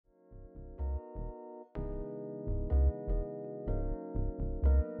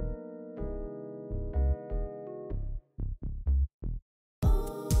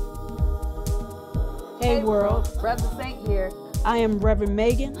Hey world, Reverend Saint here. I am Reverend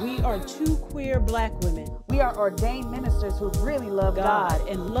Megan. We are two queer black women. We are ordained ministers who really love God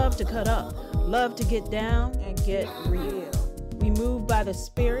and love to cut up, love to get down and get real. We move by the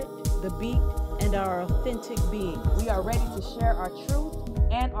spirit, the beat, and our authentic being. We are ready to share our truth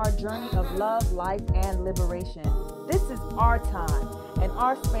and our journey of love, life, and liberation. This is our time and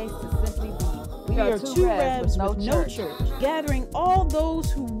our space to simply be. We are two Revs with no church, gathering all those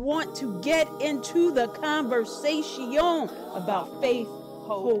who want to get into the conversation about faith,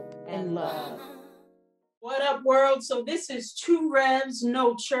 hope, and love. What up, world? So this is Two Revs,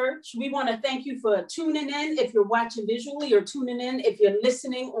 No Church. We want to thank you for tuning in if you're watching visually, or tuning in if you're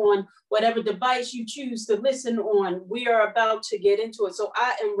listening on whatever device you choose to listen on. We are about to get into it. So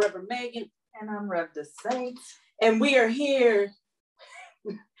I am Reverend Megan. And I'm Rev the Saint. And we are here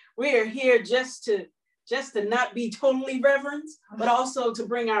just to not be totally reverent, but also to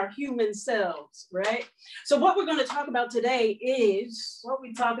bring our human selves, right? So what we're going to talk about today is... What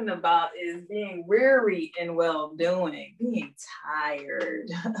we're talking about is being weary and well-doing, being tired.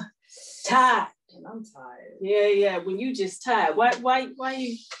 Tired. And I'm tired. Yeah, when you just tired. Why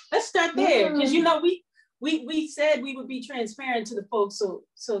you... Let's start there, because, you know, we said we would be transparent to the folks,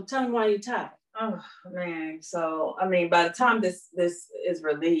 so tell them why you're tired. Oh man, so I mean, by the time this is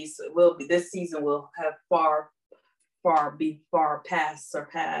released, this season will have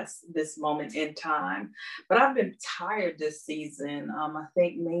surpassed this moment in time. But I've been tired this season. I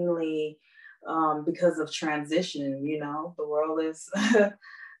think mainly because of transition. You know, the world is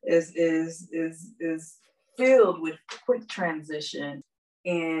is filled with quick transition.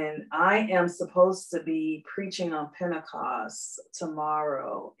 And I am supposed to be preaching on Pentecost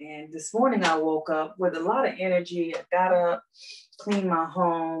tomorrow. And this morning I woke up with a lot of energy. I got up, cleaned my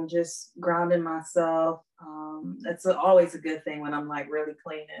home, just grounding myself. That's always a good thing when I'm like really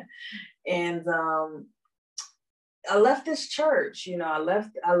cleaning. And I left this church, you know, I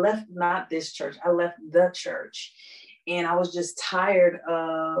left not this church, I left the church. And I was just tired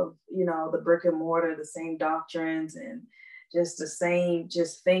of, you know, the brick and mortar, the same doctrines, and just the same,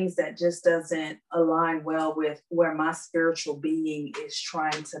 just things that just doesn't align well with where my spiritual being is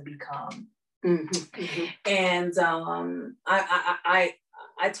trying to become. Mm-hmm, mm-hmm. And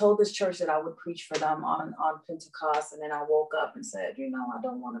I told this church that I would preach for them on Pentecost, and then I woke up and said, you know, I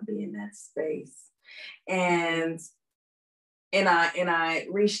don't want to be in that space. And I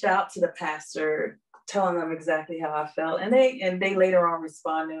reached out to the pastor, telling them exactly how I felt, and they later on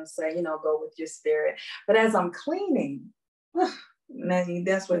responded and say, you know, go with your spirit. But as I'm cleaning,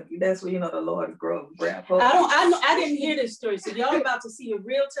 that's what you know, the Lord grab hold. I didn't hear this story, so y'all about to see a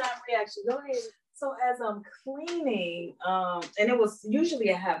real-time reaction. Go ahead. So as I'm cleaning, and it was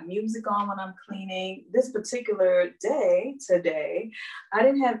usually I have music on when I'm cleaning. This particular day, today, I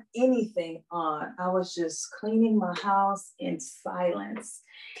didn't have anything on. I was just cleaning my house in silence.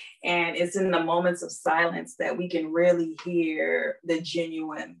 And it's in the moments of silence that we can really hear the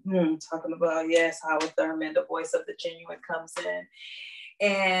genuine, talking about, yes, Howard Thurman, the voice of the genuine comes in.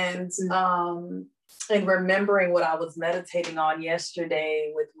 And remembering what I was meditating on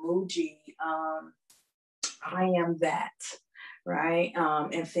yesterday with Muji, I am that, right?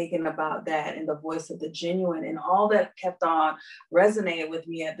 And thinking about that and the voice of the genuine, and all that kept on resonating with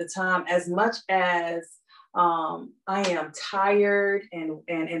me at the time, as much as I am tired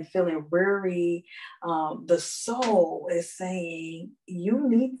and feeling weary. The soul is saying, you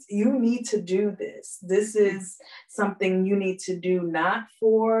need to do this. This is something you need to do, not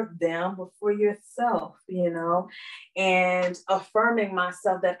for them, but for yourself, you know, and affirming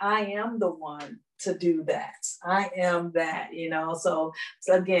myself that I am the one to do that. I am that, you know. So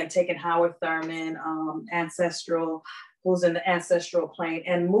again, taking Howard Thurman, ancestral, who's in the ancestral plane,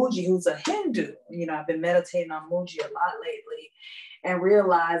 and Muji, who's a Hindu. You know, I've been meditating on Muji a lot lately, and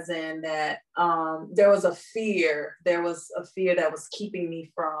realizing that there was a fear that was keeping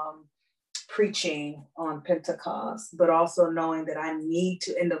me from preaching on Pentecost, but also knowing that I need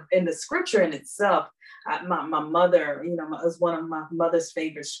to, in the scripture in itself, my mother, you know, is one of my mother's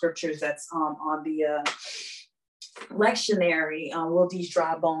favorite scriptures that's on the lectionary, will these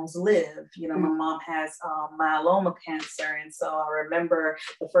dry bones live? You know, my mom has myeloma cancer, and so I remember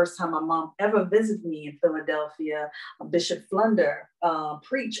the first time my mom ever visited me in Philadelphia, Bishop Flunder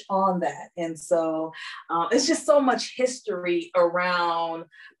preached on that. And so it's just so much history around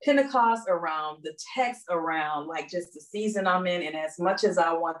Pentecost, around the text, around like just the season I'm in. And as much as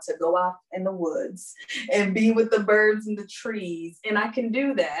I want to go out in the woods and be with the birds and the trees, and I can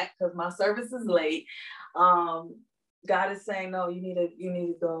do that because my service is late, God is saying, no, you need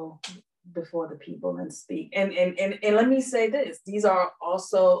to go before the people and speak. And let me say this, these are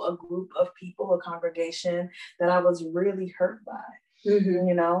also a group of people, a congregation that I was really hurt by,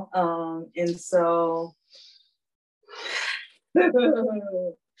 you know? And so,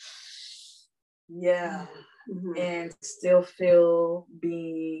 yeah. And still feel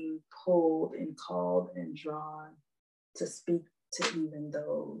being pulled and called and drawn to speak to even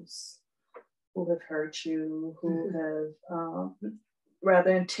those who have hurt you, who have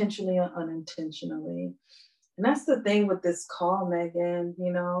rather intentionally or unintentionally. And that's the thing with this call, Megan,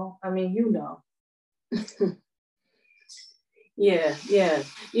 you know, I mean, you know. Yeah.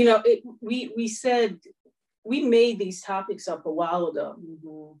 You know, we said, we made these topics up a while ago.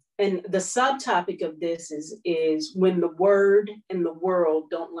 And the subtopic of this is when the word and the world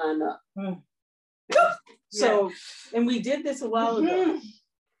don't line up. So, and we did this a while ago.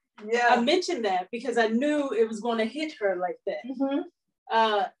 Yeah. I mentioned that because I knew it was going to hit her like that.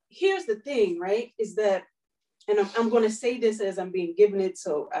 Here's the thing, right? Is that, and I'm going to say this as I'm being given it,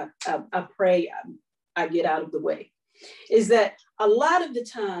 so I pray I get out of the way, is that a lot of the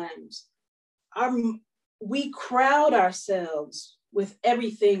times we crowd ourselves with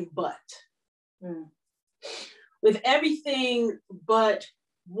everything but. With everything but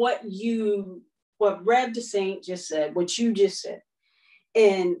what Rev the Saint just said, what you just said.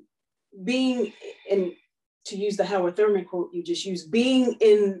 And being, and to use the Howard Thurman quote you just used, being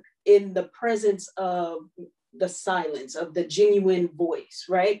in the presence of the silence, of the genuine voice,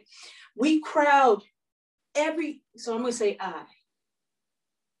 right? We crowd so I'm gonna say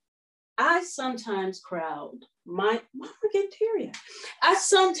I sometimes crowd I'm gonna get teary. I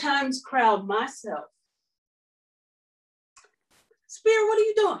sometimes crowd myself. Spirit, what are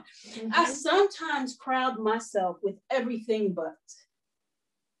you doing? I sometimes crowd myself with everything but.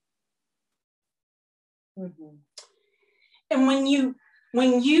 And when you,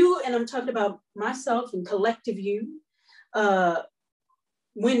 and I'm talking about myself and collective you, so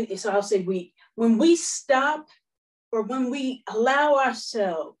I'll say when we stop, or when we allow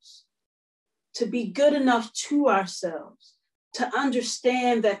ourselves to be good enough to ourselves, to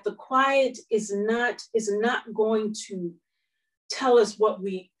understand that the quiet is not going to tell us what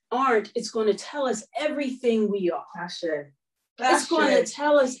we aren't, it's going to tell us everything we are. It's going to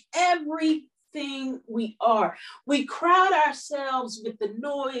tell us everything we are. We crowd ourselves with the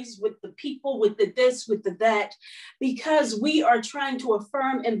noise, with the people, with the this, with the that, because we are trying to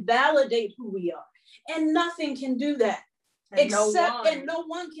affirm and validate who we are. And nothing can do that. And no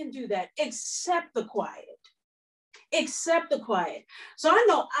one can do that except the quiet. So I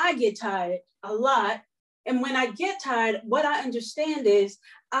know I get tired a lot. And when I get tired, what I understand is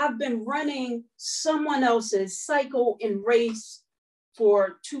I've been running someone else's cycle and race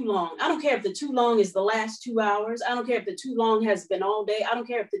for too long. I don't care if the too long is the last 2 hours. I don't care if the too long has been all day. I don't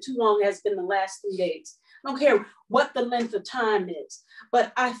care if the too long has been the last 3 days. I don't care what the length of time is.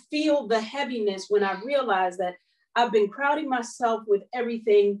 But I feel the heaviness when I realize that I've been crowding myself with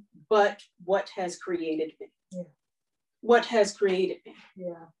everything but what has created me. Yeah. What has created me.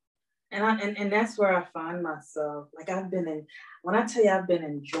 Yeah. And that's where I find myself. Like when I tell you I've been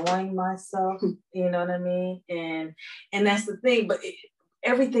enjoying myself, you know what I mean? And that's the thing, but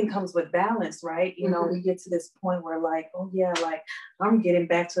everything comes with balance, right? You know, we get to this point where like, oh yeah, like I'm getting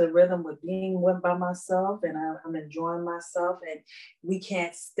back to the rhythm with being by myself, and I'm enjoying myself, and we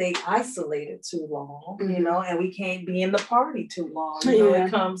can't stay isolated too long, you know, and we can't be in the party too long. You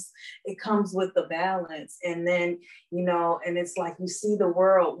know, it comes with the balance. And then, you know, and it's like you see the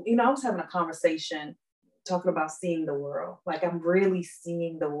world. You know, I was having a conversation talking about seeing the world. Like I'm really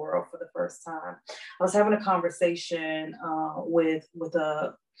seeing the world for the first time. I was having a conversation with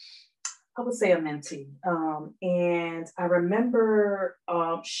I would say a mentee. And I remember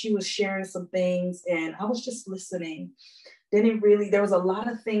she was sharing some things and I was just listening. There was a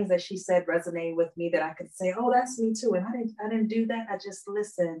lot of things that she said resonated with me that I could say, oh, that's me too. And I didn't do that. I just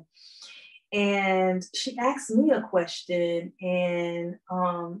listened. And she asked me a question, and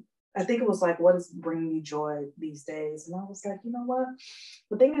I think it was like, what is bringing you joy these days? And I was like, you know what?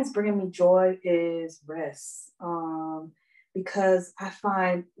 The thing that's bringing me joy is rest. Because I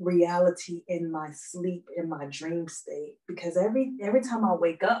find reality in my sleep, in my dream state. Because every time I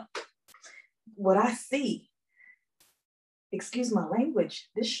wake up, what I see, excuse my language,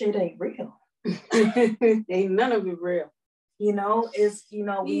 this shit ain't real. Ain't none of it real. You know,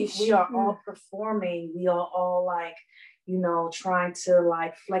 we are all performing. We are all like, you know, trying to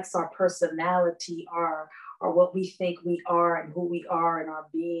like flex our personality or what we think we are and who we are and our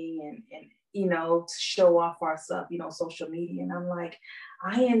being to show off our stuff, social media. And I'm like,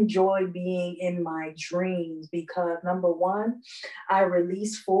 I enjoy being in my dreams because number one, I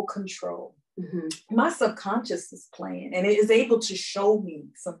release full control. Mm-hmm. My subconscious is playing and it is able to show me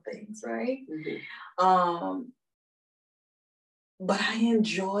some things, right? Mm-hmm. But I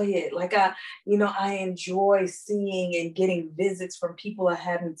enjoy it. Like I enjoy seeing and getting visits from people I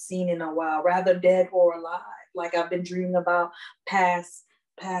haven't seen in a while, rather dead or alive. Like I've been dreaming about past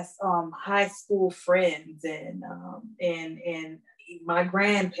high school friends and my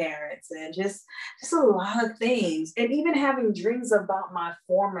grandparents and just a lot of things. And even having dreams about my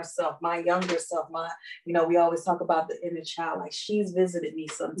former self, my younger self, we always talk about the inner child, like she's visited me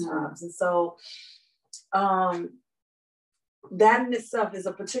sometimes. Mm-hmm. And so that in itself is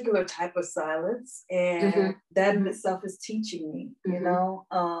a particular type of silence, and mm-hmm. that in itself is teaching me,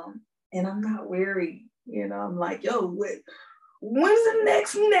 mm-hmm. And I'm not weary, I'm like, yo, when's the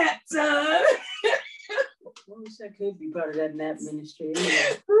next nap time? I wish I could be part of that nap ministry.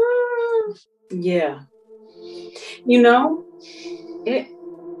 Yeah.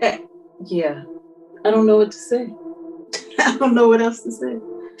 Yeah. I don't know what to say. I don't know what else to say.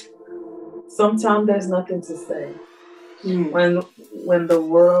 Sometimes there's nothing to say. When the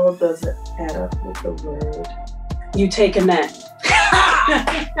world doesn't add up with the word, you take a nap.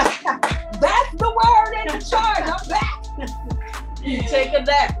 That's the word in the charge. I'm back. You take a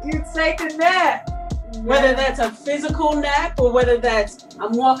nap. You take a nap. Whether that's a physical nap or whether that's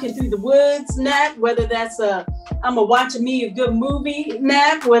I'm walking through the woods nap, whether that's I'm watching me a good movie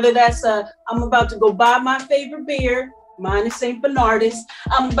nap, whether that's I'm about to go buy my favorite beer. Mine is St. Bernardus.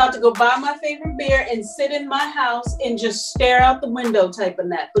 I'm about to go buy my favorite beer and sit in my house and just stare out the window type of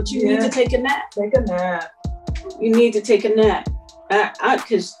nap. But you need to take a nap. Take a nap. You need to take a nap.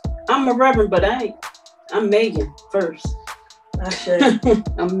 Because I'm a reverend, but I'm Megan first. I should.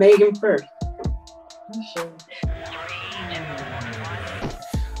 I'm Megan first. I should.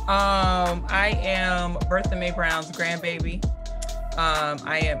 I am Bertha Mae Brown's grandbaby.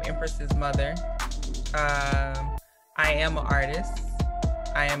 I am Empress's mother. I am an artist.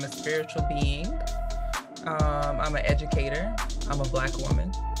 I am a spiritual being. I'm an educator. I'm a Black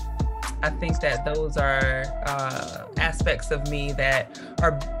woman. I think that those are aspects of me that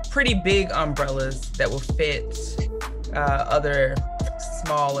are pretty big umbrellas that will fit other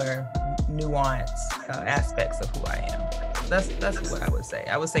smaller, nuanced aspects of who I am. That's what I would say.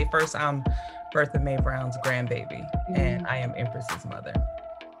 I would say first, I'm Bertha Mae Brown's grandbaby, and I am Empress's mother.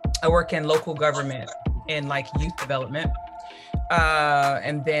 I work in local government in youth development.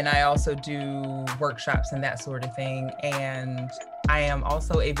 And then I also do workshops and that sort of thing. And I am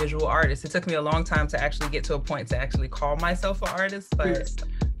also a visual artist. It took me a long time to actually get to a point to actually call myself an artist, but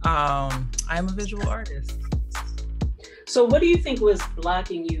I'm a visual artist. So what do you think was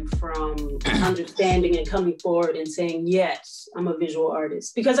blocking you from understanding and coming forward and saying, yes, I'm a visual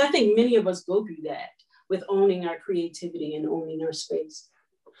artist? Because I think many of us go through that with owning our creativity and owning our space.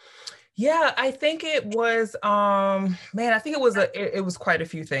 Yeah, I think it was, it was quite a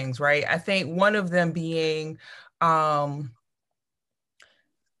few things, right? I think one of them being, I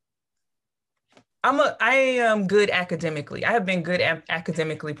am good academically. I have been good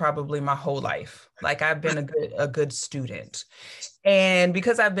academically probably my whole life. I've been a good student. And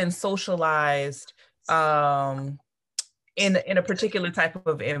because I've been socialized in a particular type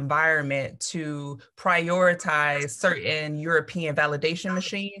of environment to prioritize certain European validation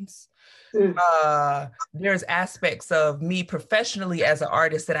machines, there's aspects of me professionally as an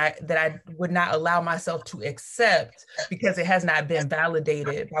artist that I would not allow myself to accept because it has not been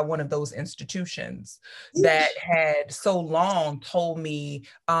validated by one of those institutions that had so long told me,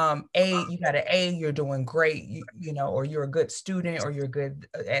 you got an A, you're doing great, or you're a good student, or you're good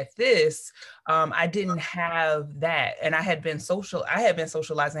at this. I didn't have that, and I had been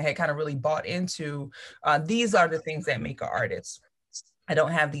socialized and had kind of really bought into these are the things that make an artist. I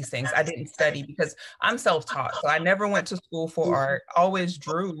don't have these things. I didn't study because I'm self-taught. So I never went to school for art, always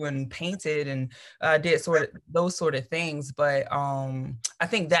drew and painted and did those sort of things. But I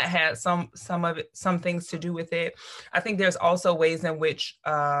think that had some things to do with it. I think there's also ways in which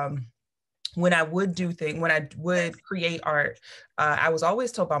when I would create art, I was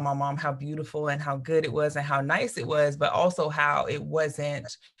always told by my mom how beautiful and how good it was and how nice it was, but also how it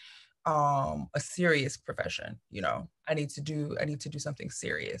wasn't a serious profession. I need to do something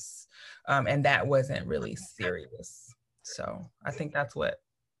serious, and that wasn't really serious. So I think that's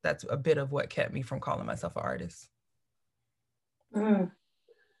a bit of what kept me from calling myself an artist.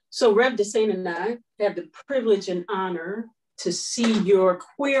 So Rev Desane and I had the privilege and honor to see your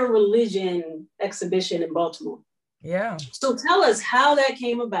queer religion exhibition in Baltimore. Yeah. So tell us how that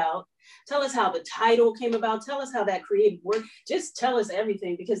came about Tell us how the title came about. Tell us how that creative work. Just tell us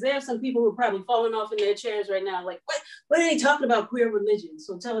everything, because there are some people who are probably falling off in their chairs right now. Like, what are they talking about queer religion?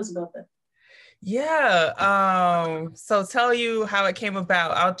 So tell us about that. Yeah. So tell you how it came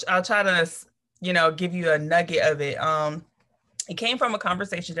about. I'll try to, give you a nugget of it. It came from a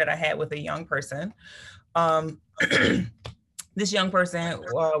conversation that I had with a young person. This young person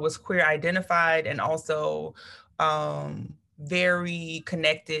was queer identified and also very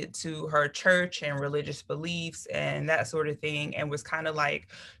connected to her church and religious beliefs and that sort of thing, and was kind of like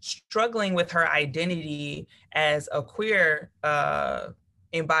struggling with her identity as a queer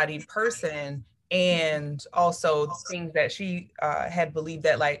embodied person, and also things that she had believed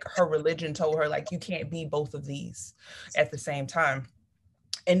that like her religion told her, like, you can't be both of these at the same time.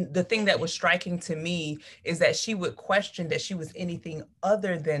 And the thing that was striking to me is that she would question that she was anything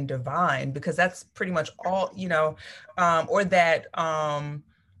other than divine, because that's pretty much all, or that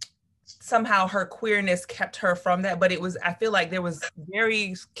somehow her queerness kept her from that. But I feel like there was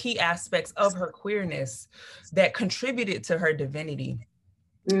very key aspects of her queerness that contributed to her divinity.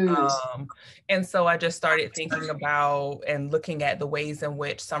 And so I just started thinking about and looking at the ways in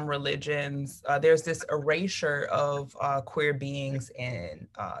which some religions, there's this erasure of queer beings in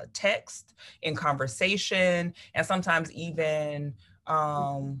text, in conversation, and sometimes even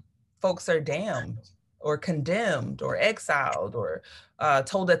folks are damned or condemned or exiled or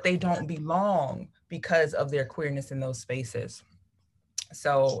told that they don't belong because of their queerness in those spaces.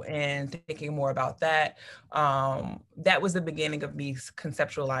 So, and thinking more about that, that was the beginning of me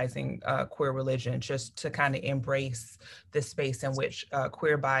conceptualizing queer religion, just to kind of embrace the space in which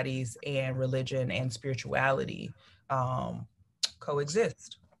queer bodies and religion and spirituality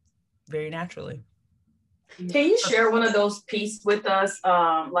coexist very naturally. Can you share one of those pieces with us?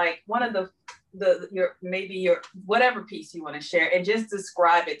 Like one of your whatever piece you want to share, and just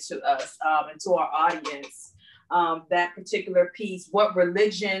describe it to us and to our audience. That particular piece, what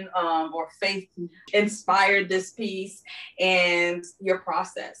religion or faith inspired this piece, and your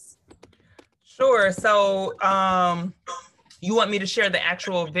process. Sure. So you want me to share the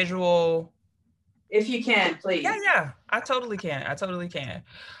actual visual? If you can, please. Yeah, I totally can.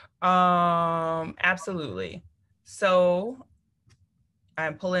 Absolutely. So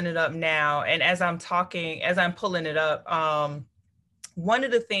I'm pulling it up now. And as I'm pulling it up, one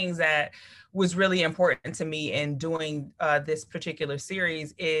of the things that was really important to me in doing this particular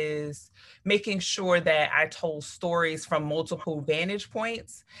series is making sure that I told stories from multiple vantage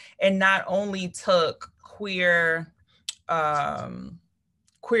points, and not only took queer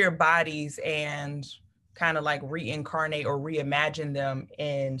bodies and kind of like reincarnate or reimagine them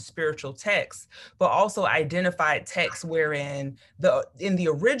in spiritual texts, but also identified texts wherein in the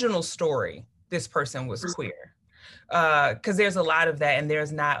original story, this person was queer. Because there's a lot of that, and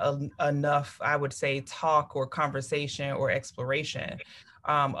there's not enough, I would say, talk or conversation or exploration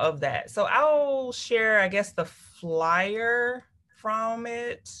of that. So I'll share, I guess, the flyer from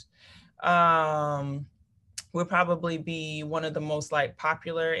it. Would probably be one of the most like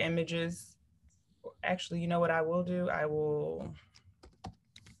popular images. Actually, you know what I will do? I will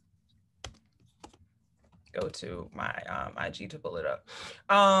go to my IG to pull it up.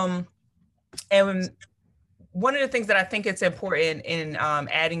 And one of the things that I think it's important in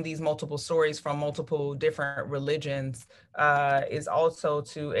adding these multiple stories from multiple different religions is also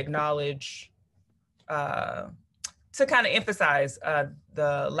to acknowledge, to kind of emphasize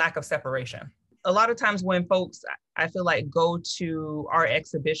the lack of separation. A lot of times when folks, I feel like, go to art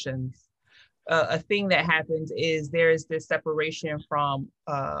exhibitions, a thing that happens is there is this separation from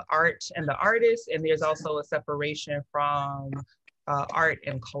art and the artist, and there's also a separation from art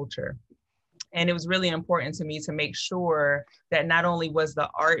and culture. And it was really important to me to make sure that not only was the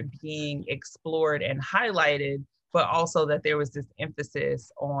art being explored and highlighted, but also that there was this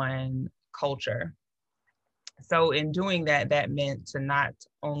emphasis on culture. So in doing that, that meant to not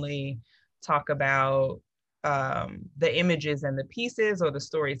only talk about the images and the pieces or the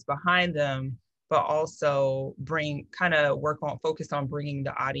stories behind them, but also focus on bringing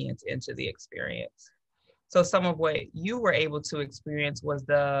the audience into the experience. So some of what you were able to experience was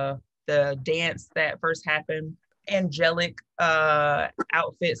the dance that first happened, angelic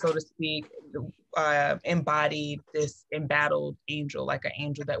outfit, so to speak, embodied this embattled angel, like an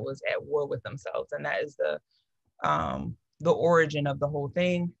angel that was at war with themselves. And that is the origin of the whole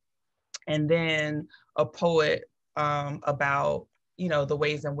thing. And then a poet about, the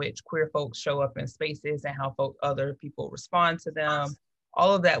ways in which queer folks show up in spaces and how other people respond to them.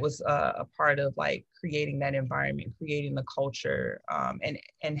 All of that was a part of like creating that environment, creating the culture,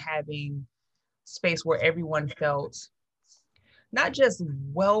 and having space where everyone felt not just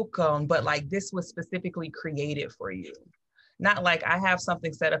welcome, but like this was specifically created for you. Not like I have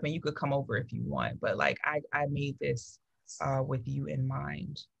something set up and you could come over if you want, but like I made this with you in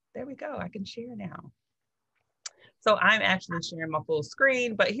mind. There we go. I can share now. So I'm actually sharing my full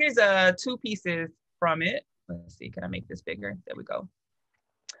screen, but here's two pieces from it. Let's see, can I make this bigger? There we go.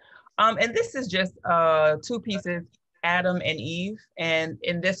 And this is just two pieces, Adam and Eve. And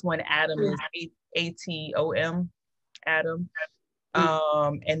in this one, Adam is A-T-O-M, Adam.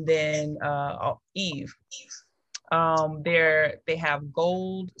 And then Eve. They have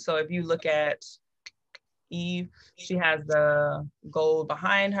gold. So if you look at Eve, she has the gold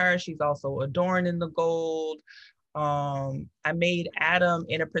behind her. She's also adorned in the gold. I made Adam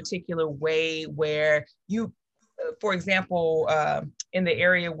in a particular way where you, for example, in the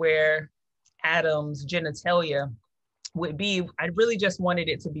area where Adam's genitalia would be, I really just wanted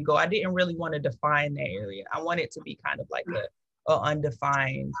it to be gold. I didn't really want to define that area. I want it to be kind of like a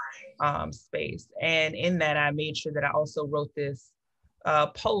undefined space. And in that, I made sure that I also wrote this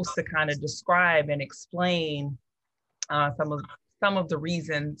post to kind of describe and explain some of the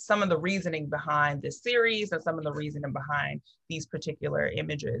reasoning behind this series and some of the reasoning behind these particular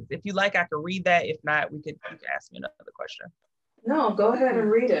images. If you like, I could read that. If not, you could ask me another question. No, go ahead and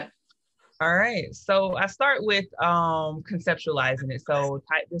read it. All right. So I start with conceptualizing it. So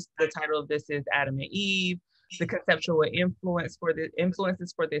the title of this is Adam and Eve, the conceptual influences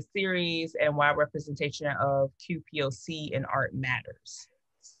for this series, and why representation of QPOC in art matters.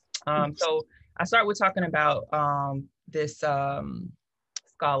 So I start with talking about this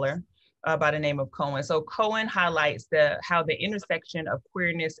scholar by the name of Cohen. So Cohen highlights how the intersection of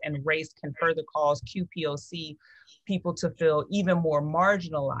queerness and race can further cause QPOC people to feel even more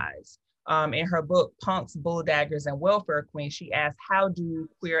marginalized. In her book, Punks, Bulldaggers, and Welfare Queens, she asked, how do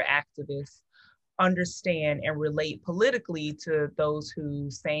queer activists understand and relate politically to those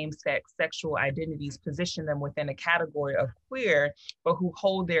whose same-sex sexual identities position them within a category of queer, but who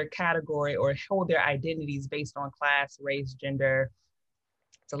hold their category or hold their identities based on class, race, gender.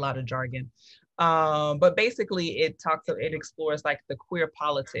 It's a lot of jargon. But basically it explores like the queer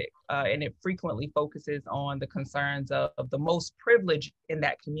politic, and it frequently focuses on the concerns of the most privileged in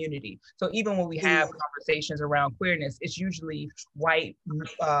that community. So even when we have conversations around queerness, it's usually white,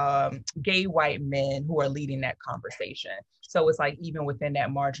 gay white men who are leading that conversation. So it's like, even within that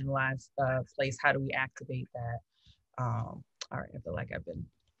marginalized place, how do we activate that? All right, I feel like I've been,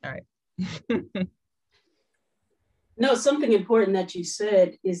 all right. No, something important that you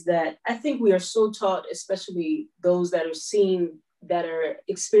said is that I think we are so taught, especially those that are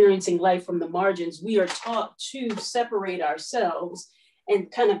experiencing life from the margins, we are taught to separate ourselves and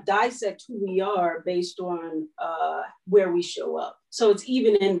kind of dissect who we are based on where we show up. So it's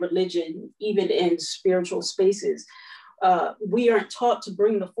even in religion, even in spiritual spaces, we aren't taught to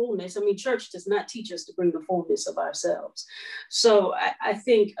bring the fullness. I mean, church does not teach us to bring the fullness of ourselves. So I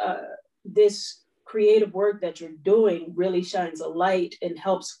think this creative work that you're doing really shines a light and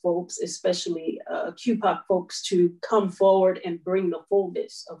helps folks, especially QPOC folks, to come forward and bring the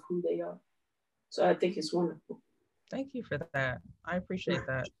fullness of who they are. So I think it's wonderful. Thank you for that. I appreciate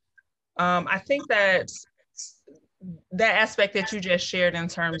that. I think that aspect that you just shared in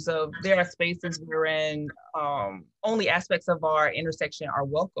terms of there are spaces wherein only aspects of our intersection are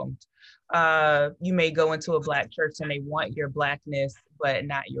welcomed. You may go into a Black church and they want your Blackness, but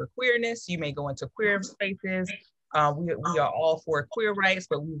not your queerness. You may go into queer spaces. We are all for queer rights,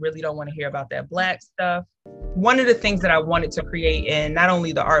 but we really don't want to hear about that Black stuff. One of the things that I wanted to create in not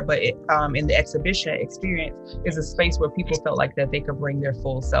only the art, but in the exhibition experience is a space where people felt like that they could bring their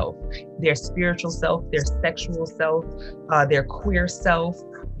full self, their spiritual self, their sexual self, their queer self,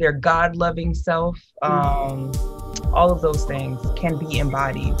 their God-loving self. All of those things can be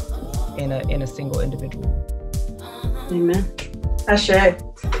embodied in a single individual. Amen. Ashe.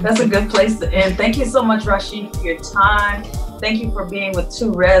 That's a good place to end. Thank you so much, Rasheem, for your time. Thank you for being with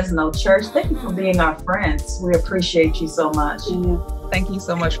Two Revs No Church. Thank you for being our friends. We appreciate you so much. Thank you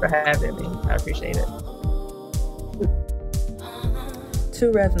so much for having me. I appreciate it.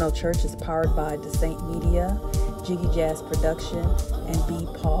 Two Revs No Church is powered by Descent Media, Jiggy Jazz Production, and B.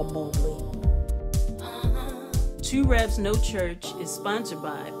 Paul Mobley. Two Revs No Church is sponsored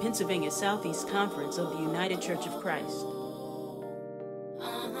by Pennsylvania Southeast Conference of the United Church of Christ.